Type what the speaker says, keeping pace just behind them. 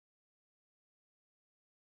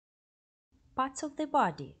Parts of the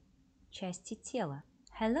body. Части тела.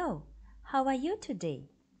 Hello, how are you today?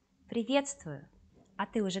 Приветствую. А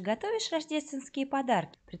ты уже готовишь рождественские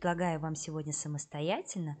подарки? Предлагаю вам сегодня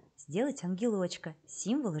самостоятельно сделать ангелочка,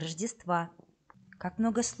 символ Рождества. Как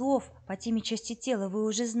много слов по теме части тела вы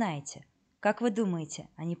уже знаете. Как вы думаете,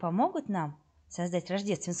 они помогут нам создать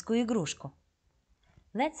рождественскую игрушку?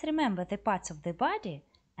 Let's remember the parts of the body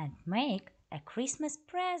and make a Christmas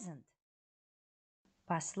present.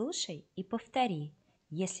 Послушай и повтори.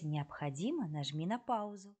 Если необходимо, нажми на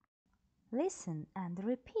паузу. Listen and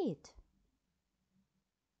repeat.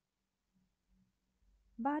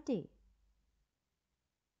 Body.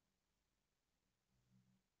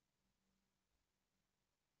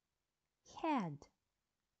 Head.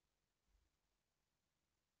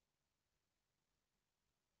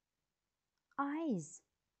 Eyes.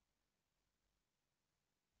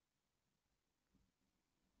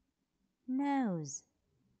 Nose.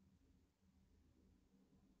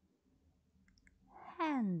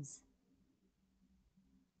 Hands.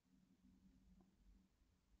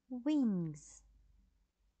 Wings.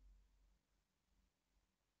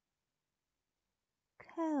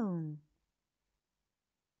 Cone.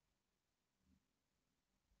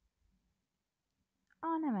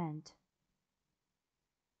 Ornament.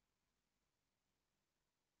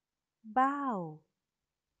 Bow.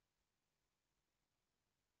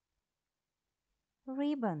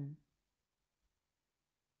 Ribbon.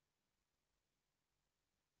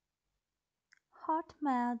 Hot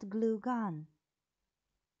melt glue gun.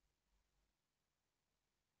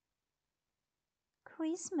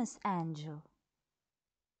 Christmas angel.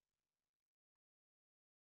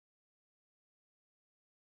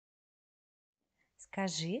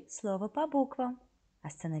 Скажи слово по буквам.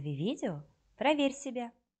 Останови видео. Проверь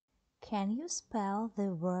себя. Can you spell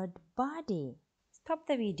the word body? Stop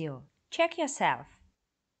the video. Check yourself.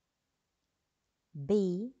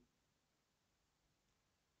 B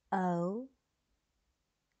O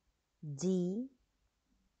D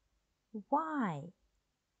Y.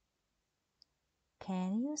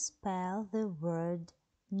 Can you spell the word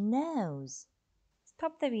nose?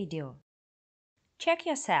 Stop the video. Check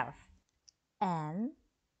yourself. N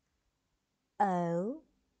O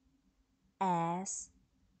S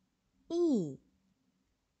E.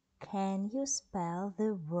 Can you spell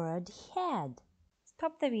the word head?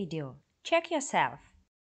 Stop the video. Check yourself.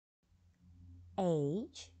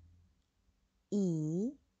 H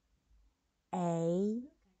E A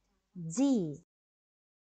D.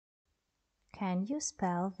 Can you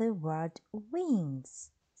spell the word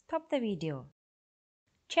wings? Stop the video.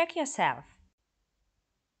 Check yourself.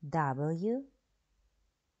 W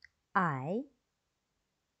I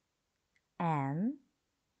N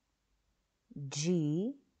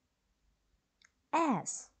G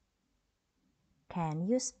S. Can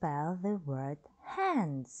you spell the word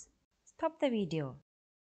hands? Stop the video.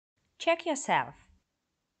 Check yourself.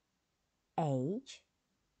 H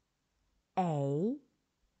A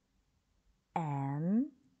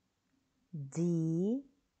N D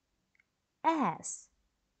S.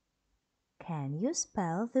 Can you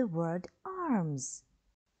spell the word arms?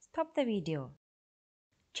 Stop the video.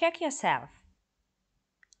 Check yourself.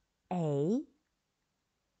 A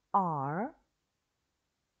R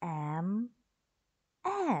M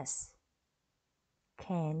S.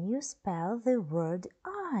 Can you spell the word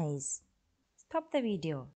eyes? Stop the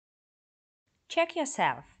video. Check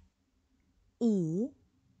yourself. E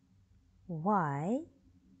Y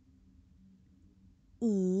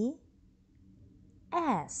E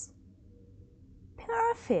S.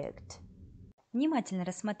 Perfect. Внимательно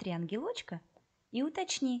рассмотри ангелочка и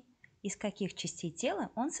уточни, из каких частей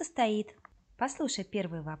тела он состоит. Послушай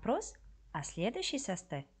первый вопрос, а следующий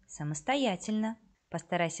составь самостоятельно.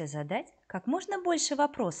 Постарайся задать как можно больше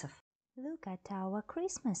вопросов. Look at our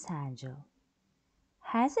Christmas angel.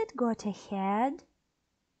 Has it got a head?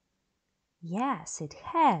 Yes, it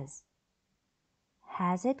has.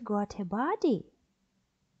 Has it got a body?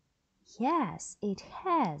 Yes, it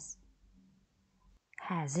has.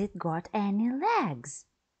 Has it got any legs?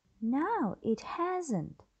 No, it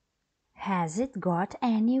hasn't. Has it got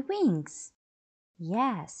any wings?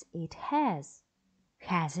 Yes, it has.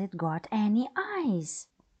 Has it got any eyes?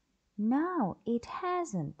 No, it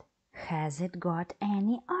hasn't. Has it got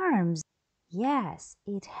any arms? Yes,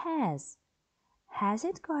 it has. Has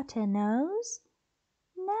it got a nose?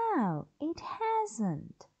 No, it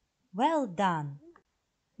hasn't. Well done.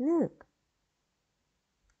 Look,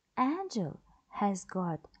 Angel has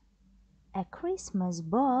got a Christmas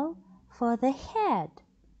ball for the head,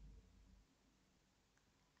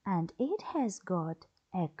 and it has got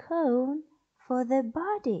a cone for the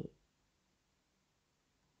body.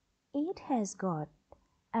 It has got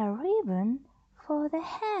a ribbon for the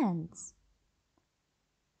hands.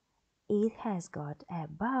 It has got a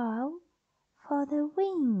bow for the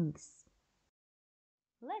wings.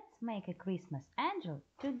 Let's make a Christmas angel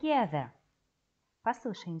together.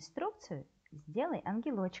 Послушай инструкцию и сделай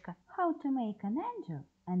ангелочка. How to make an angel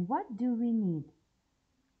and what do we need?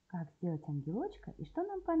 Как сделать ангелочка и что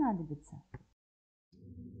нам понадобится?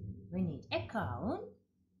 We need a cone,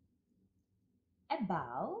 a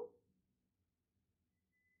bow,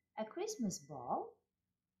 a Christmas ball,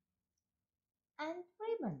 and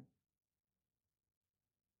ribbon.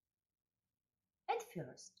 At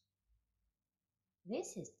first,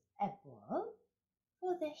 this is a ball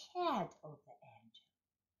for the head of the angel,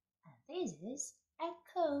 and this is a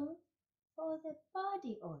cone for the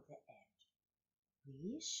body of the angel.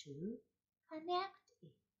 We should connect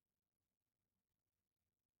it.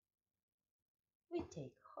 We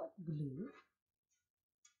take hot glue,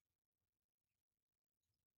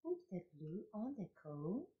 put the glue on the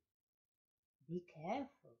cone. Be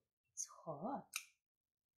careful, it's hot.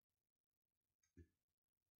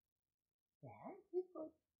 Then we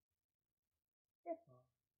put the ball.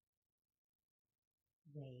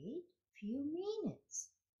 Wait few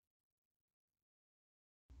minutes.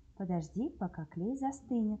 Подожди, пока клей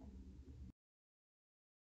застынет.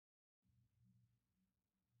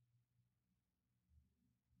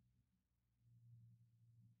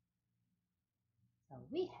 So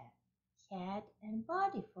we have head and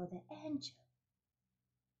body for the angel.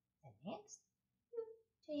 The next, you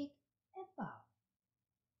take a bow.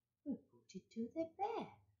 We put it to the bed.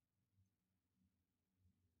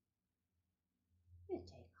 You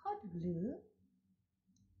take hot glue,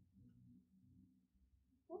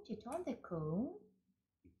 put it on the cone,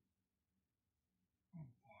 and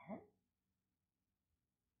then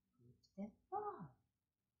put the bow.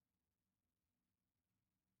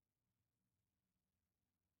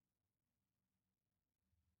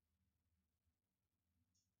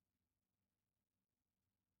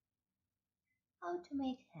 How to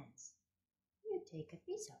make hands? You take a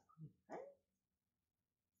piece of ribbon,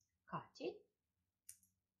 cut it,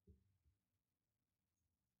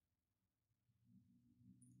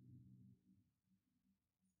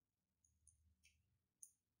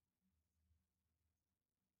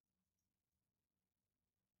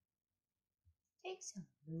 take some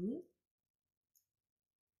glue,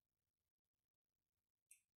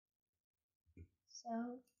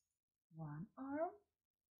 sew one arm,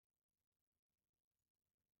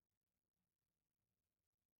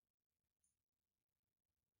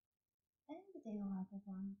 and the other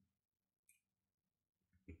one.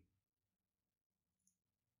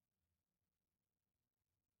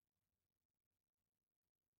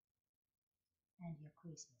 And your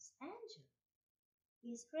Christmas angel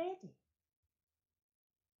is ready.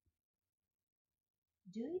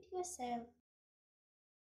 Do it yourself.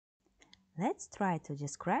 Let's try to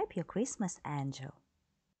describe your Christmas angel.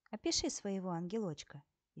 Опиши своего ангелочка.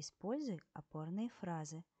 Используй опорные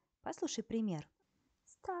фразы. Послушай пример.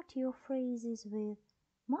 Start your phrases with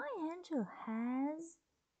My angel has.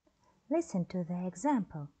 Listen to the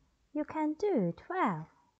example. You can do it well.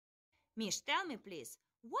 Mish, tell me please,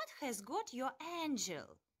 what has got your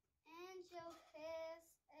angel? Angel has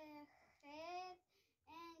a head,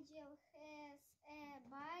 angel has a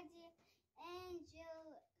body,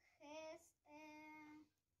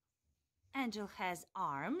 angel has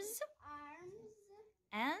arms arms,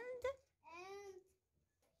 and and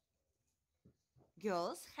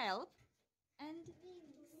girls help and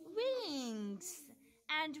wings.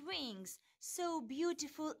 wings. So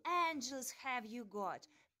beautiful angels have you got.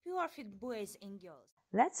 Perfect boys and girls.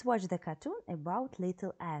 Let's watch the cartoon about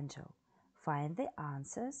Little Angel. Find the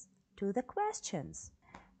answers to the questions.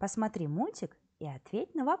 Посмотри мультик и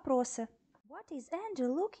ответь на вопросы. What is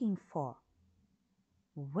Angel looking for?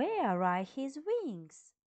 Where are his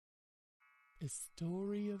wings? A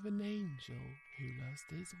story of an angel who lost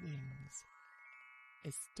his wings.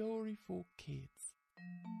 A story for kids.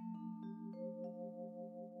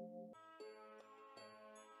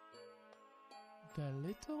 The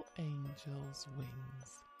little angel's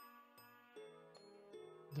wings.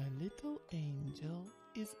 The little angel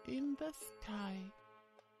is in the sky,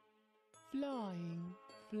 flying,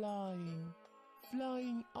 flying,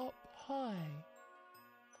 flying up high.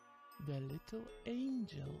 The little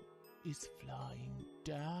angel is flying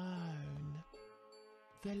down.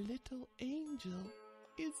 The little angel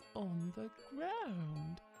is on the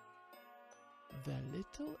ground. The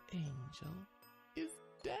little angel is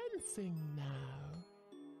dancing now.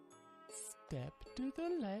 Step to the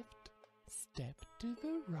left, step to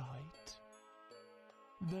the right.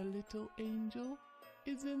 The little angel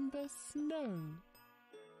is in the snow,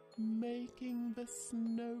 making the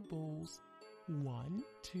snowballs. 1,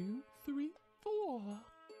 2, 3, 4.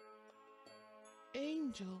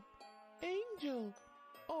 Angel, Angel,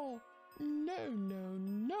 oh, no, no,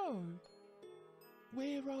 no.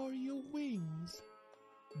 Where are your wings?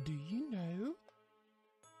 Do you know?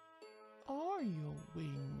 Are your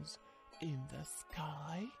wings in the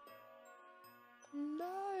sky?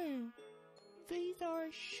 No, these are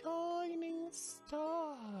shining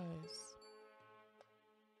stars.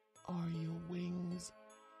 Are your wings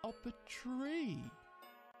up a tree?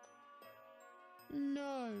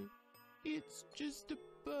 No, it's just a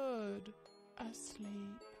bird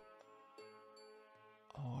asleep.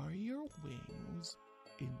 Are your wings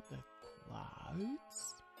in the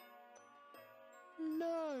clouds?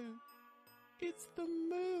 No, it's the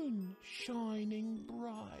moon shining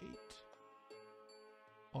bright.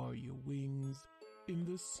 Are your wings in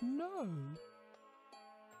the snow?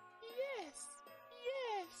 Yes,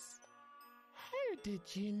 yes. How did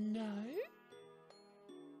you know?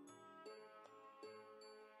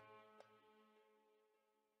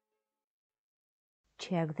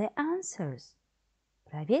 Check the answers.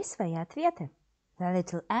 Проверь свои ответы. The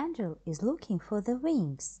little angel is looking for the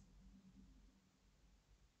wings.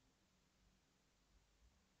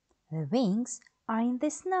 The wings are in the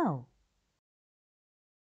snow.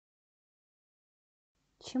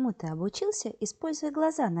 Чему ты обучился, используя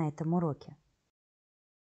глаза на этом уроке?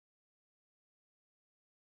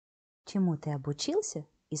 Чему ты обучился,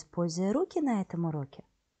 используя руки на этом уроке?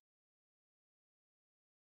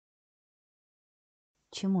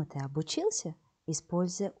 Чему ты обучился,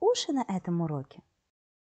 используя уши на этом уроке?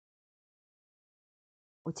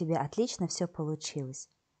 У тебя отлично все получилось.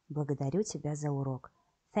 Благодарю тебя за урок.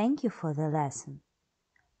 Thank you for the lesson.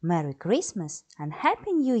 Merry Christmas and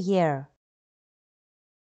Happy New Year!